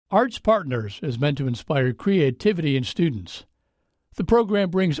Arts Partners is meant to inspire creativity in students. The program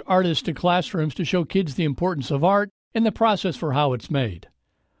brings artists to classrooms to show kids the importance of art and the process for how it's made.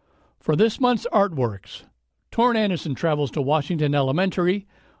 For this month's Artworks, Torin Andersen travels to Washington Elementary,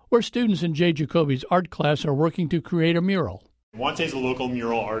 where students in Jay Jacoby's art class are working to create a mural. Wante's a local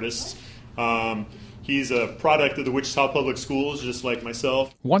mural artist. He's a product of the Wichita Public Schools, just like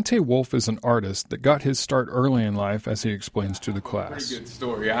myself. Wante Wolf is an artist that got his start early in life, as he explains to the class. Pretty good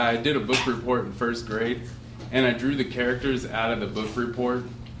story. I did a book report in first grade, and I drew the characters out of the book report,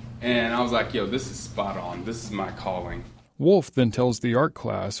 and I was like, yo, this is spot on. This is my calling. Wolf then tells the art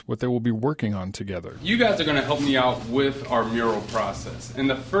class what they will be working on together. You guys are going to help me out with our mural process. And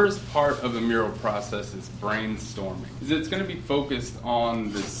the first part of the mural process is brainstorming. It's going to be focused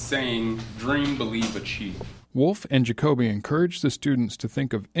on the saying, dream, believe, achieve. Wolf and Jacoby encourage the students to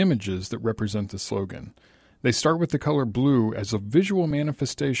think of images that represent the slogan. They start with the color blue as a visual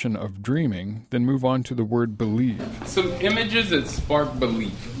manifestation of dreaming, then move on to the word believe. Some images that spark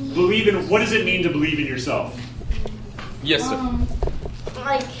belief. Believe in, what does it mean to believe in yourself? Yes, sir.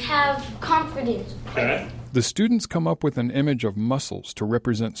 Like have confidence. Okay. The students come up with an image of muscles to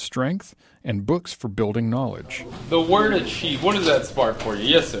represent strength and books for building knowledge. The word achieve, what does that spark for you?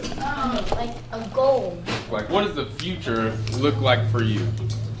 Yes, sir. Like a goal. Like, what does the future look like for you?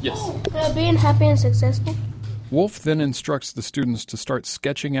 Yes. Being happy and successful. Wolf then instructs the students to start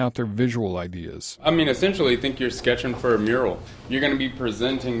sketching out their visual ideas. I mean, essentially, think you're sketching for a mural. You're going to be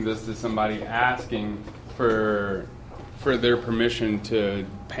presenting this to somebody asking for their permission to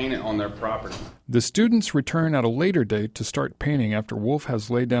paint it on their property. The students return at a later date to start painting after Wolf has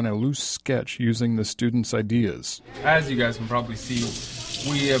laid down a loose sketch using the students' ideas. As you guys can probably see,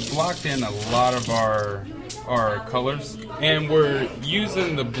 we have blocked in a lot of our colors, and we're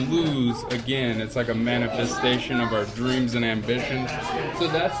using the blues again. It's like a manifestation of our dreams and ambitions. So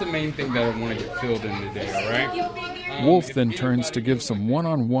that's the main thing that I want to get filled in today, all right? Wolf then turns to give some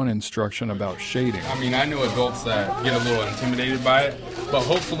one-on-one instruction about shading. I mean, I know adults that get a little intimidated by it, but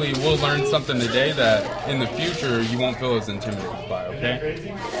hopefully we'll learn something today that in the future you won't feel as intimidated by,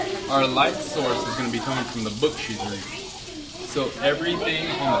 okay? Our light source is going to be coming from the book she's reading. So everything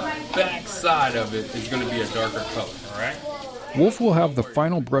on the back side of it is going to be a darker color, all right? Wolf will have the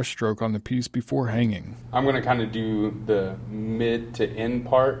final brushstroke on the piece before hanging. I'm going to kind of do the mid to end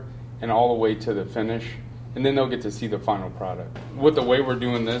part and all the way to the finish, and then they'll get to see the final product. With the way we're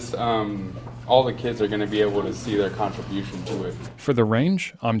doing this, all the kids are going to be able to see their contribution to it. For The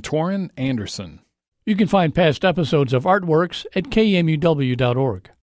Range, I'm Torin Andersen. You can find past episodes of Artworks at kmuw.org.